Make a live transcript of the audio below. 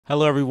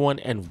Hello everyone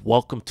and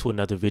welcome to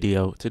another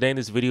video. Today in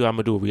this video I'm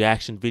going to do a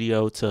reaction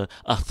video to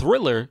a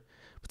thriller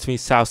between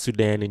South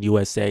Sudan and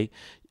USA.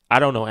 I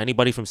don't know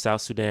anybody from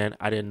South Sudan.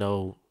 I didn't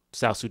know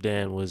South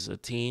Sudan was a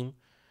team.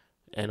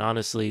 And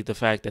honestly, the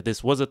fact that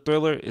this was a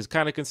thriller is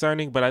kind of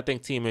concerning, but I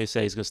think Team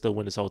USA is going to still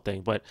win this whole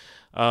thing. But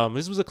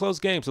this was a close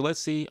game, so let's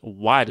see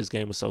why this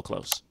game was so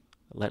close.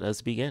 Let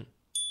us begin.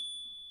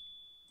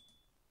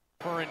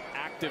 Current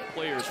active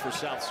players for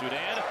South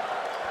Sudan.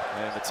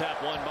 And the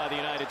tap won by the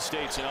United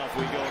States, and off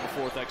we go in the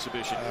fourth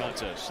exhibition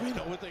contest. We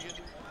know what they can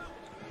do.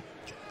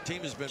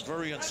 Team has been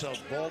very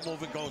unsettled. Ball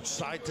moving, going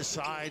side to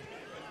side.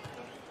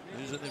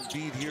 There's an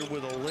Embiid here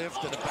with a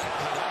lift and a back cut.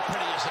 How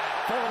pretty is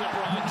that? For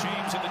LeBron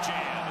James in the jam.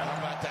 How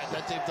about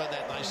that? They've done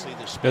that nicely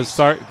this Good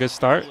start. Good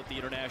start. At the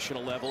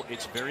international level,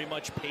 it's very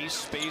much pace,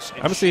 space,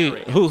 and I'm gonna see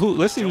who.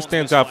 Let's see who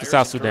stands out for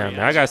South Sudan,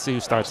 man. I gotta see who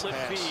starts. So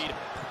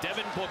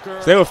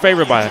they were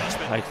favored by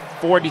like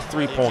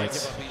 43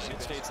 points.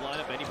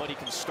 Anybody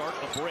can start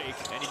a break.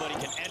 Anybody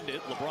can end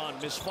it.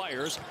 LeBron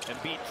misfires, and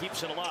Embiid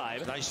keeps it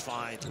alive. Nice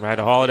find. Right,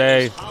 a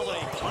Holiday.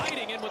 Holiday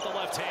gliding in with the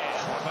left hand.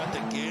 How about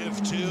the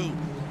give too?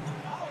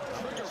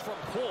 Trigger from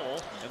Cole,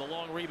 and the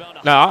long rebound.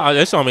 No,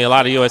 they're showing me a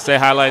lot of USA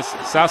highlights.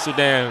 South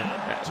Sudan,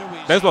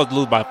 they're supposed to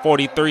lose by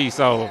 43,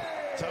 so.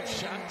 Tough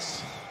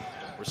shots.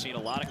 We're seeing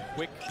a lot of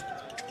quick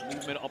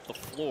movement up the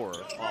floor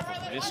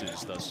off of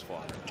misses thus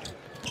far.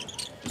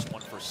 Just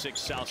 1 for 6,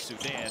 South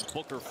Sudan.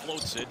 Booker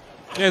floats it.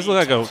 Yeah, it's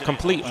like a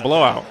complete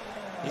blowout.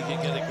 He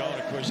can get it going,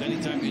 of course,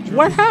 anytime you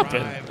What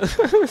happened?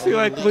 It's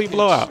like a complete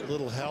blowout. A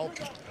little help.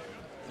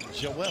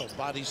 Joel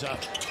bodies up.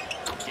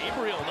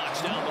 Gabriel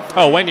knocks down the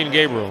Oh, Wendy and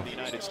Gabriel.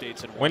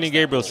 States Wendy and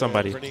Gabriel,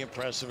 somebody. Pretty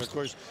impressive. Of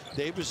course,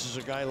 Davis is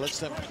a guy lets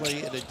them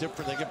play in a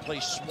different. They can play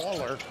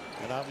smaller,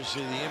 and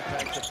obviously the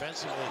impact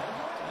defensively.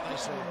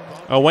 Nice.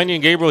 Oh, Wendy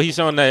and Gabriel. He's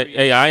showing that.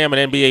 Hey, I am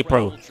an NBA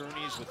pro. All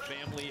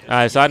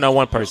right, so I know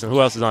one person.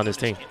 Who else is on this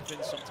team?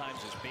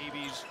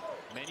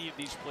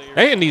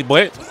 They hitting these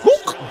boys.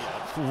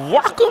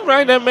 Walk him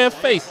right in that man's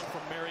face.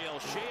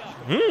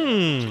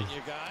 It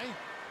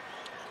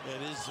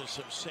is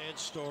some sad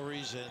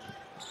stories and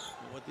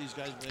what these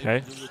guys been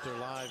able to do with their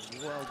lives.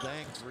 Well,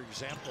 Dang, for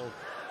example,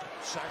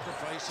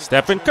 sacrificing.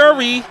 Stephen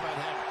Curry.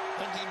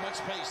 Doesn't need much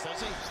space, does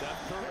he?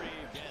 Steph Curry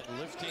again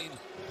lifting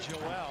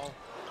Joel.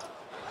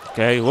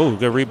 Okay, whoa,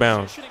 good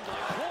rebound.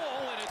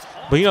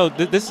 But you know,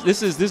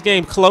 this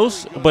game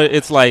close, but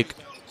it's like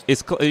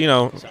it's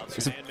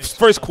it's the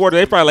first quarter.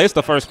 They probably it's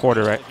the first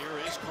quarter, right?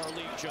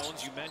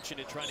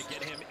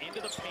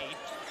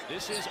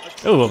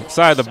 Oh,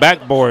 side of the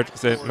backboard.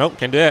 Said nope,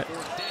 can't do that.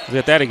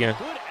 Get that again.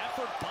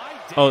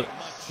 Oh,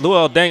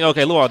 Luol Deng.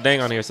 Okay, Luol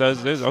Deng on here. So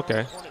it's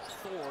okay.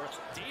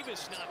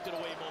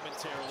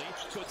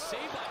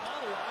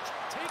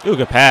 Ooh,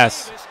 good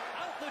pass.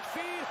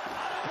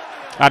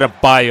 Out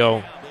of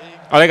bio.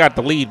 Oh, they got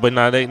the lead, but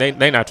no, they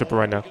not tripping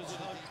right now.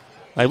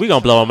 Like, we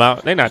gonna blow them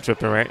out. They not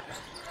tripping, right?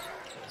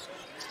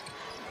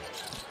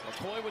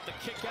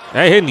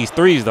 They hitting these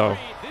threes though.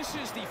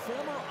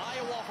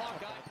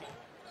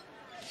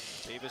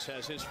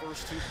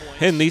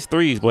 Hitting these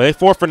threes, boy. They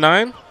 4 for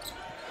 9.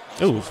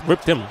 Ooh,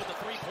 ripped him.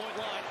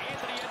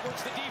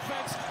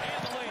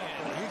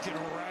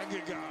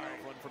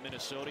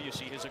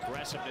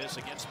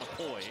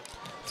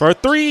 For a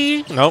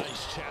 3. Nope.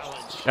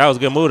 That was a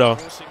good move though.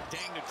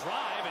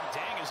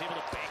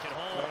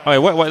 All right,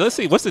 what? Let's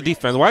see. What's the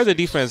defense? Why is the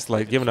defense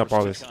like giving up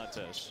all this?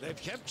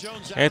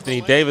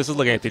 Anthony Davis. Let's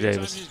look at Anthony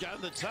Davis.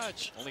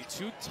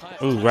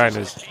 Ooh, right in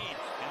his.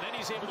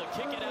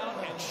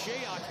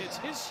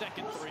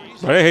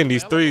 Bro, they hitting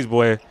these threes,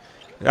 boy.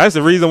 That's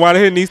the reason why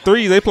they're hitting these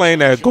threes. They playing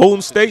that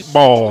Golden State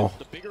ball.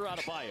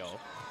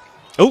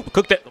 Ooh,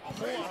 cook that.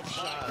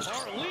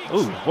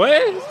 Ooh,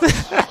 what?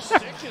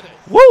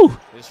 Woo!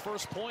 His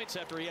first points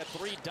after he had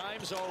 3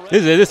 dimes already.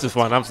 This is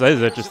fun. This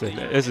is interesting.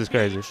 This is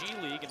crazy. In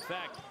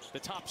fact, the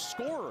top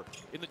scorer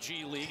in the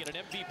G League and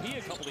an MVP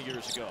a couple of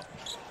years ago.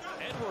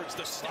 Edwards,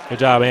 the good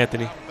job,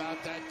 Anthony.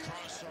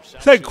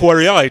 Second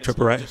quarter, y'all ain't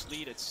tripping, right?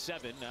 Lead at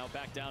 7, now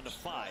back down to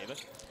 5.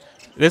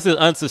 This is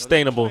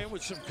unsustainable.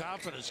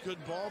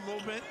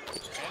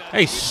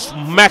 They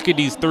smacking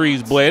these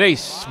threes, boy. They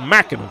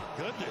smacking them.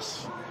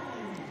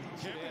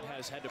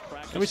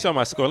 Let me show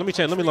my score. Let me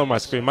lower my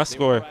screen. My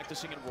score.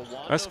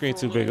 My screen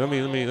too big. Let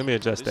me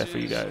adjust that for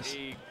you guys.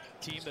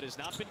 Team that has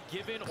not been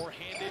given or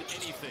handed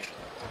anything.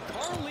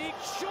 Carly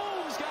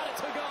Jones got it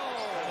to go.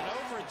 An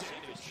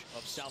overadvantage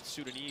of South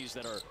Sudanese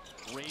that are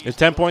raised.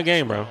 It's a 10-point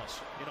game, bro.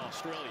 In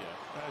Australia.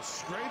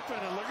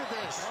 Scraping and look at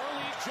this.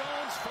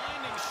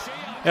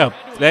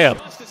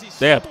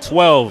 They have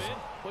 12.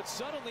 But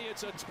suddenly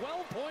it's a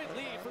 12-point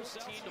lead for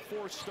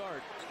 16-4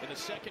 start in the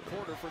second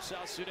quarter for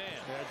South Sudan.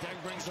 Yeah,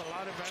 Deng brings a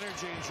lot of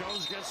energy.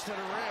 Jones gets to the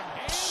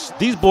rim.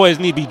 These boys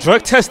need to be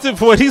drug tested,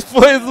 boy. These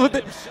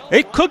boys,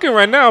 they cooking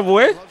right now,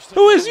 boy.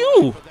 Who is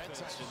you?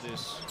 In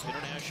this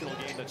international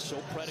game that's so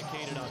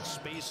predicated on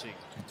spacing.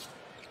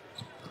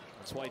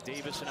 That's why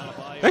Davis and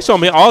Adebayo. They show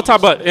me all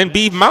type of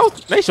Embiid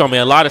mouth. They show me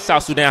a lot of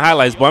South Sudan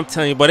highlights, but I'm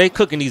telling you, boy, they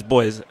cooking these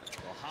boys.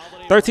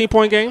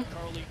 13-point game.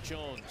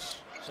 Jones,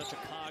 such a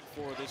cog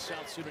for this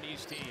South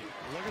Sudanese team.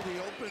 Look at the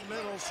open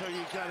middle, so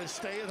you got to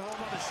stay at home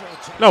on the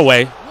short time. No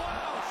way.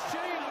 Wow, Shea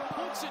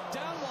puts it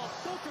down while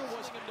Booker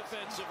wasn't in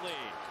defensively.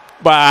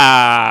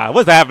 Bah,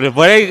 what's happening,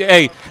 boy?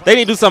 They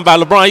need to do something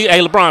about LeBron.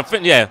 Hey,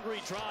 LeBron, yeah.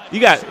 You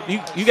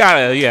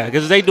got yeah,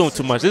 because they doing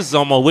too much. This is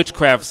almost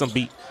witchcraft. Some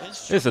beat.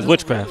 This is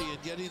witchcraft.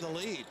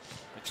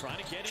 Trying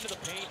to get into the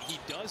paint, he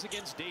does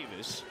against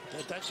Davis.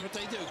 That's what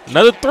they do.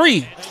 Another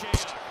three.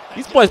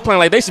 These boys playing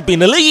like they should be in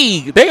the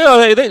league.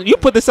 You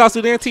put the South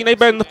Sudan team, they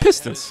better than the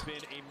Pistons.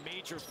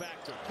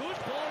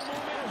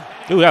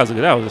 Ooh, that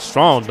was a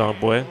strong dunk,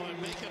 boy.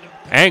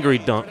 Angry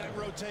dunk.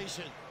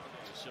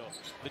 So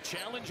the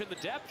challenge and the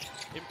depth,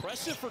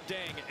 impressive for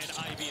Dang and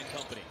Ivy and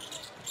company.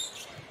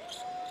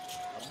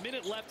 A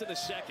minute left in the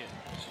second.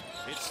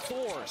 It's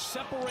Thor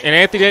separating. And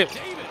Anthony,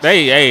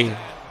 hey,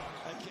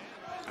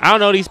 I don't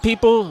know these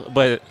people,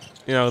 but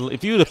you know,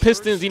 if you the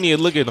Pistons, you need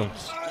to look at them.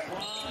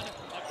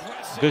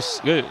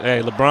 Good.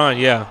 Hey, LeBron,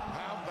 yeah.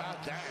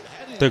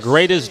 The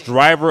greatest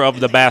driver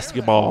of the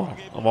basketball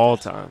of all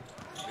time.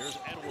 Here's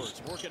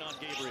Edwards working on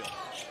Gabriel.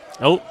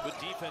 Oh. Good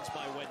defense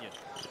by Wenyon.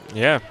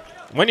 Yeah.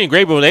 Wenyon and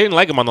Gabriel, they didn't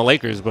like him on the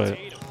Lakers, but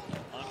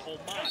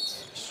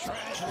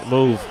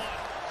move.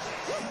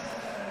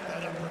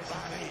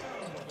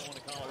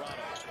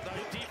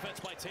 Good defense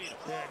by Tatum.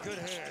 Yeah, good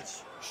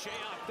hands.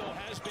 Shayok, though,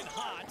 has been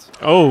hot.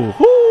 Oh.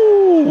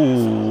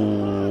 Whoo.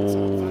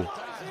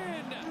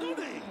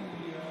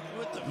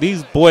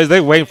 These boys,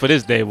 they waiting for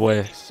this day,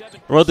 boy.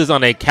 Wrote this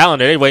on their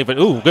calendar. They waiting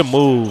for. Ooh, good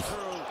move.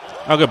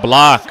 Oh, good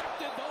block.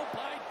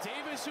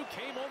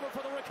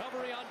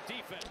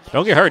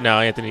 Don't get hurt now,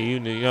 Anthony.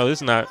 You know this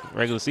is not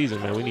regular season,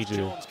 man. We need you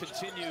to.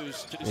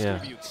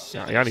 Yeah,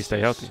 y'all need to stay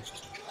healthy.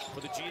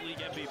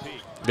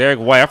 Derek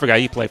White, I forgot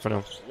he played for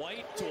them.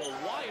 White to a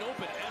wide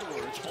open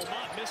Edwards.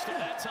 Holmont missed it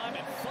that time,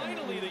 and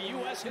finally the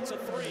U.S. hits a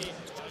three.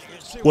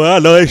 Well, I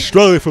know they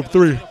struggling from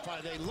three.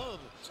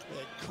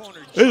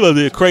 This must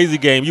be a crazy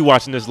game. You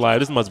watching this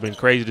live? This must have been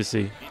crazy to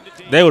see.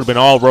 They would have been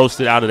all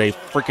roasted out of their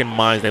freaking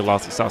minds. They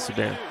lost to South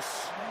Sudan.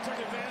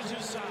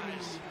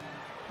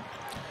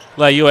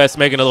 Like U.S.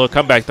 making a little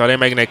comeback, though. They're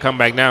making their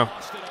comeback now.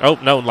 Oh,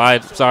 no,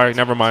 lied. Sorry,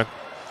 never mind.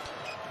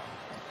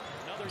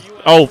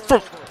 Oh,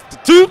 from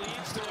two.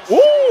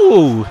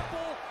 Ooh.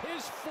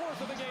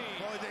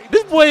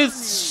 This boy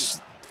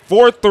is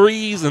 4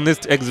 threes in this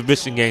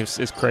exhibition game.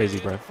 It's crazy,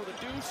 bro.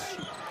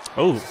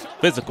 Oh,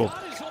 physical.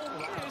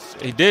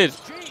 He did.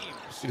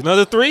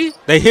 Another three?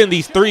 They hitting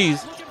these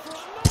threes.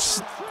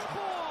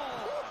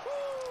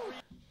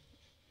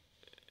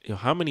 Yo,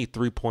 how many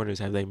three-pointers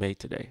have they made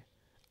today?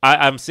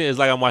 I'm seeing it's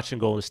like I'm watching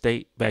Golden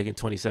State back in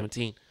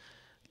 2017.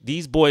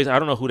 These boys, I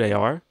don't know who they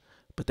are,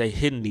 but they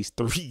hitting these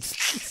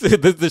threes.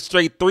 This is a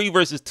straight 3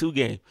 versus 2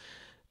 game.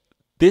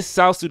 This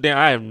South Sudan,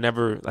 I have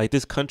never, like,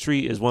 this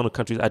country is one of the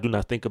countries I do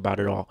not think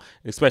about at all,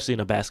 especially in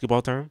a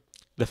basketball term.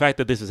 The fact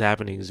that this is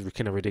happening is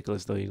kind of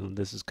ridiculous, though.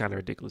 This is kind of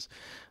ridiculous.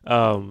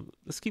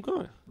 Let's keep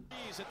going.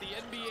 At the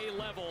NBA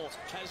level,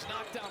 has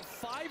knocked down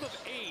 5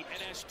 of 8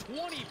 and has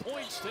 20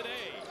 points today.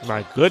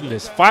 My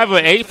goodness, 5 of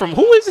 8 from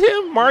who is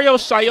him? Mario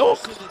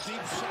Shayok.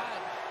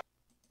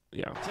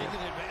 Yeah.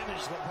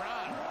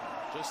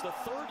 Just the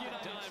third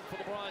time for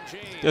LeBron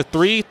James. The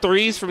 3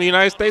 threes from the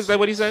United States. Is that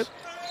what he said?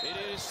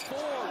 It is Thor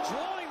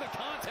drawing the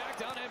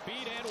contact on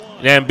Embiid and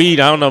one. Yeah, Embiid.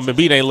 I don't know.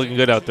 Embiid ain't looking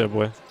good out there,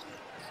 boy.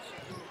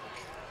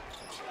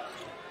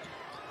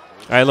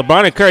 All right,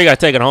 LeBron and Curry got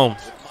taken home.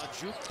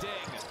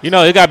 You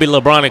know, it got to be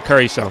LeBron and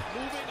Curry show.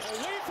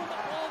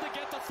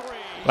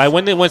 Like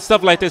when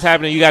stuff like this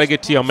happening, you got to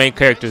get to your main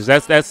characters.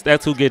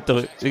 That's who get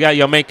the. You got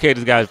your main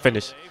characters got to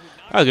finish.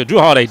 That was good. Drew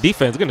Holiday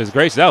defense. Goodness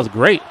gracious, that was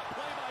great.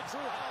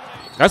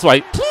 That's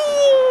why.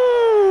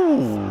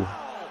 Woo!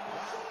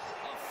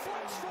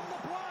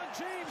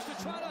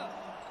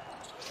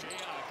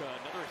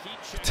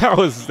 That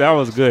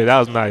was good. That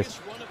was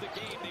nice.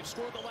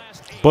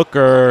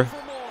 Booker.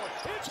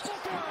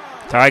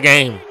 Tie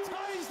game.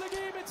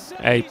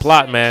 Hey,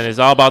 plot, man. It's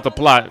all about the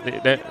plot.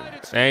 There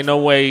ain't no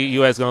way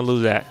U.S. going to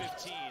lose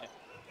that.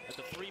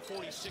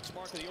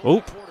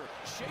 Oop.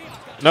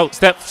 No,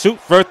 step, shoot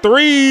for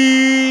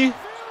 3.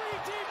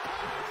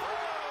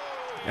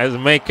 As the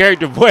main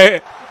character,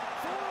 boy.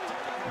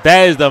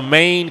 That is the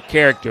main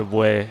character,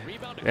 boy.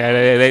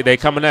 Yeah, they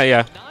coming out,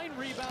 yeah.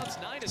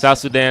 South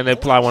Sudan, they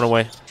fly one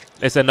away.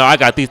 They said, no, I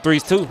got these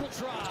threes, too.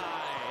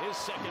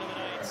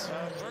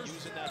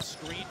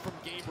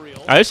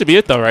 Oh, this should be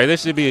it, though, right?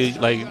 This should be,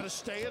 like,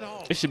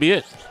 this should be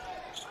it.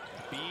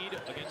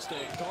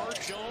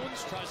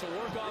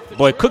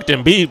 Boy, cooked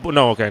Embiid.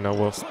 No, okay, no.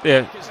 Well,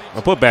 yeah,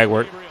 I'll put bag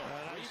work.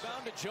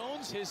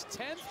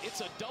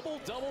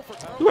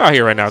 Who out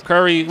here right now?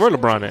 Curry, where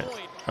LeBron at?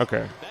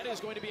 Okay.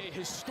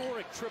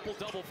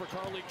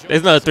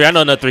 There's another 3. I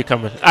know another 3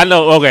 coming. I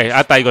know, okay.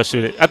 I thought he going to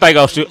shoot it. I thought he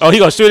going to shoot. Oh, he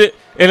going to shoot it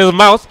in his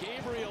mouth.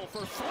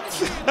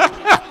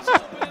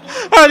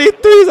 How many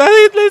threes?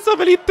 I didn't so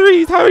many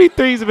threes. How many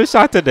threes have been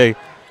shot today?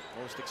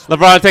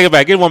 LeBron, take it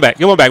back. Get one back.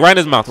 Get one back. Right in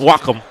his mouth.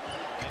 Walk him.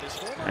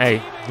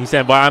 Hey, he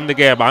said, boy, I'm the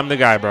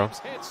guy, bro.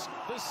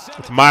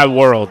 It's my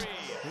world.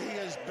 He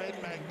has been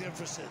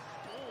magnificent.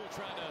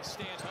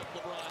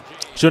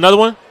 Shoot another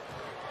one?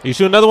 You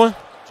shoot another one?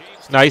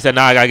 No, he said,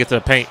 nah, I got to get to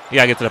the paint. You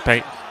got to get to the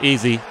paint.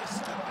 Easy.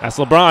 That's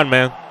LeBron,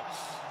 man.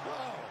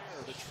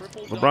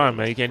 LeBron,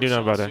 man. You can't do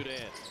nothing about that.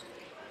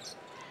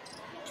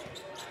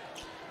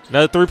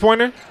 Another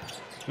three-pointer?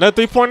 Another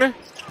three-pointer?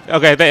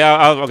 Okay,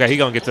 okay, he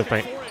going to get to the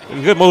paint.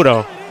 Good move,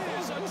 though.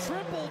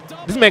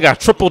 This man got a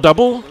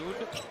triple-double?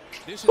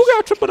 Who got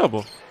a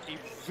triple-double?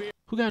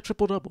 Who got a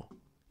triple-double?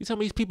 You tell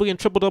me these people getting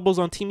triple-doubles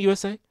on Team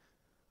USA?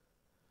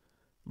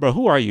 Bro,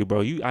 who are you,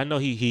 bro? I know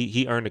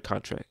he earned a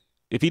contract.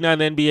 If he's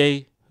not in the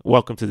NBA,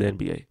 welcome to the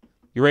NBA.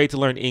 You're ready to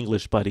learn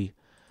English, buddy.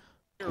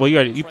 Well,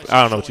 I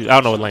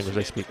don't know what language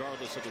they speak.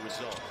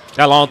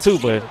 That long too,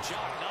 but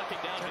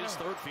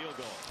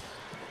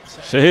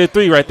should hit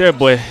 3 right there,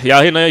 boy.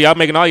 Y'all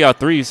making all y'all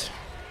threes.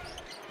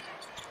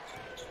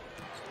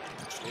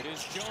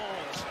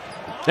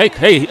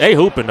 Hey,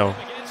 hooping though.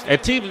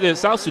 And team in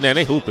South Sudan,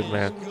 they hooping,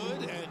 man.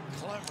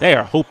 They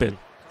are hooping.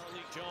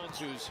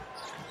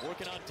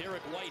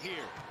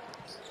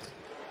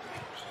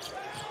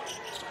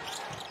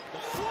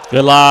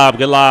 Good lob,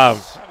 good lob.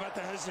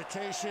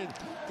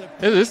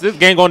 This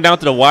game going down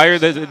to the wire.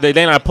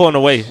 They not pulling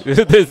away.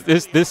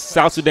 this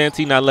South Sudan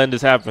team not letting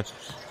this happen.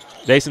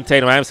 Jason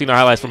Tatum, I haven't seen no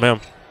highlights from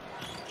him.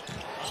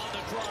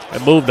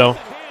 That move though.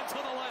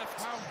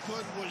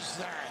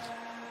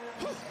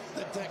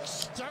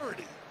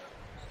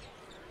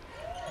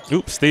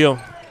 Oops, steal.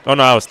 Oh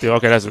no, I was steal.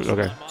 Okay, that's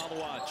okay.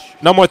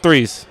 No more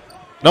threes.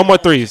 No more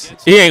threes.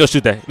 He ain't gonna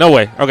shoot that. No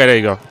way. Okay, there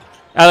you go.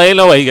 Ain't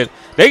no way he get.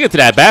 They get to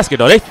that basket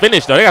though. They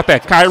finish though. They got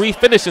that Kyrie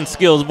finishing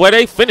skills. Boy,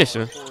 they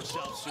finishing.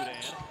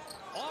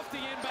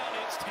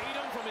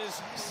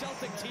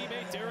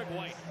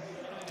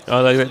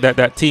 Oh, like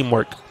that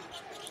teamwork.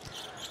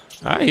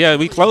 All right, yeah,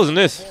 we closing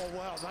this.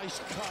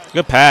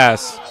 Good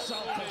pass.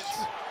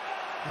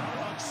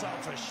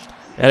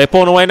 Yeah, they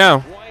pulling away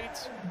now.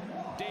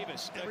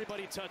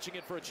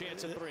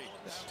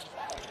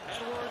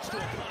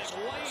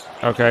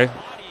 Okay.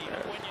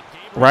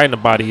 Right in the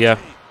body, yeah.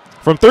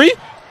 From 3?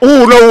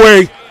 Oh, no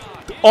way.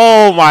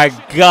 Oh, my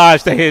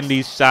gosh. They're hitting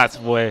these shots,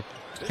 boy.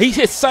 He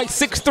hit like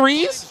 6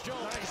 threes?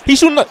 He's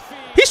shooting a 3?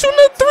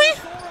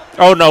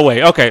 Oh, no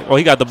way. Okay. Well,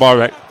 he got the ball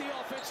right.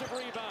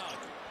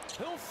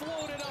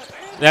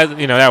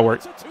 That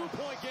worked.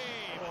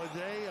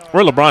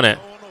 Where LeBron at?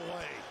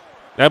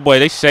 That boy,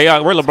 they say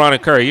out. Where LeBron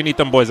and Curry? You need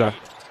them boys out.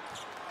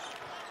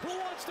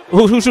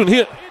 Who's shooting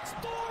here?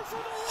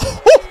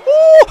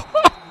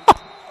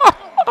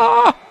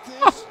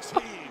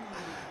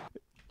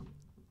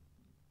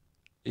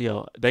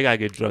 Yo, they gotta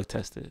get drug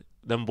tested.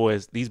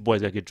 These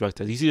boys gotta get drug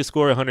tested. You see the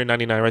score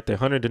 199 right there,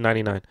 100 to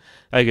 99.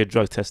 Gotta get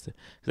drug tested.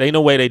 There ain't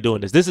no way they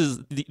doing this. This is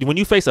when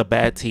you face a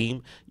bad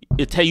team,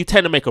 you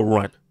tend to make a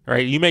run,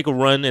 right? You make a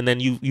run and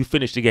then you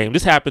finish the game.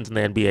 This happens in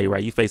the NBA,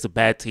 right? You face a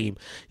bad team.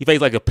 You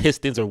face like a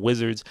Pistons or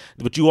Wizards,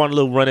 but you want a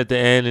little run at the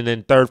end, and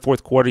then third,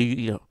 fourth quarter,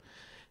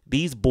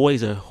 these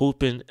boys are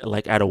hooping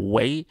like at a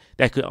way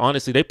that could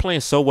honestly, they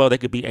playing so well they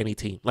could beat any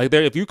team. Like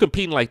if you're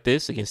competing like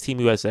this against Team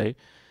USA,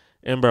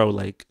 and bro,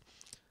 like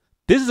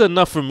this is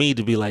enough for me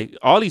to be like,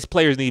 all these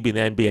players need to be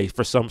in the NBA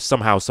for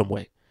somehow, some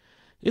way.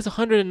 It's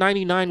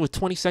 199 with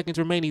 20 seconds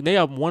remaining. They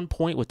have 1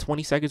 point with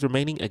 20 seconds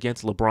remaining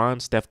against LeBron,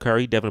 Steph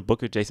Curry, Devin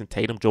Booker, Jason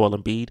Tatum, Joel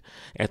Embiid,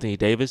 Anthony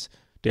Davis,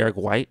 Derek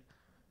White,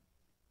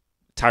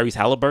 Tyrese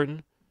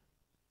Halliburton.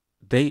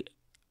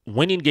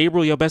 Winning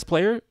Gabriel, your best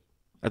player.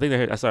 I think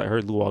I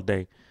heard Lou all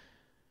day.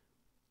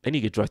 They need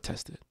to get drug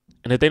tested.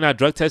 And if they're not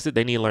drug tested,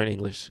 they need to learn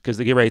English because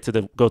they get ready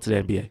to go to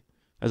the NBA.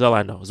 That's all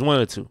I know. It's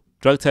one of the two.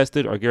 Drug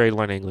tested or get ready to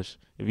learn English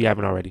if you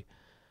haven't already.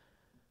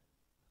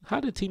 How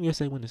did Team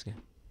USA win this game?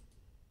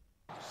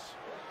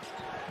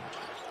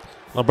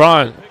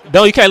 LeBron.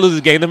 No, you can't lose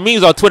this game. The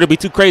memes on Twitter be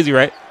too crazy,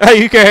 right?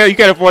 you can't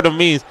afford the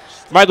memes.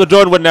 Michael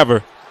Jordan would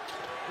never.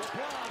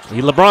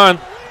 He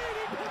LeBron.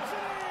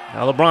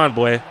 Now LeBron,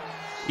 boy.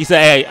 He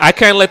said, hey, I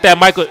can't let that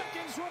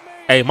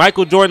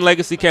Michael Jordan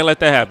legacy can't let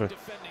that happen.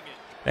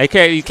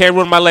 You can't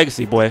ruin my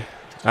legacy, boy. All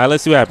right,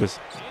 let's see what happens.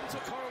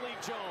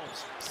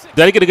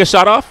 Did he get a good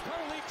shot off?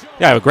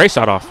 Yeah, a great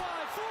shot off.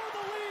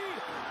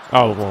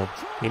 Oh, well,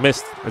 he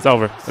missed. It's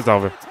over. It's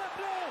over.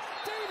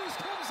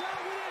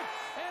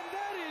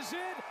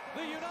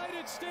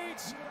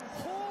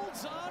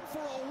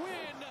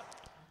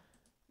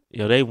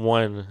 Yo, they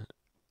won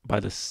by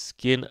the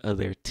skin of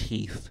their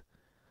teeth.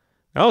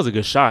 That was a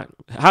good shot.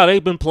 How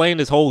they've been playing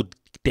this whole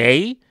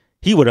day,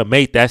 he would have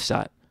made that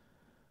shot.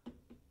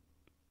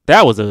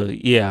 That was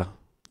yeah.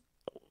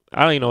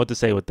 I don't even know what to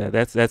say with that.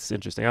 That's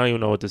interesting. I don't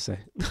even know what to say.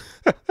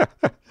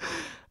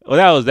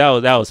 Well,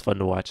 that was fun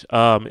to watch.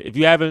 If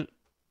you haven't,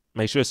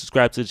 make sure to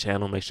subscribe to the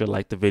channel. Make sure to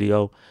like the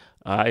video.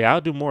 Yeah,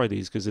 I'll do more of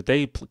these because if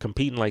they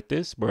competing like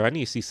this, bro, I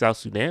need to see South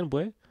Sudan,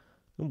 boy.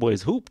 Them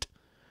boys hooped.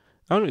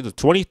 I don't know, the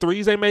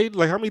 23s they made.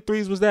 Like, how many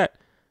threes was that?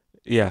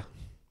 Yeah,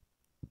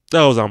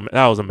 that was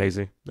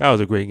amazing. That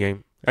was a great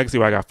game. I can see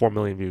why I got 4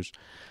 million views.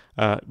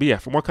 But yeah,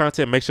 for more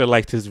content, make sure to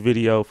like this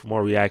video for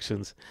more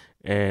reactions.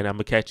 And I'm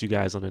gonna catch you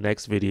guys on the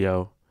next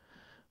video.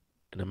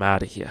 And I'm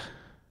out of here.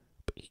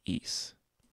 Peace.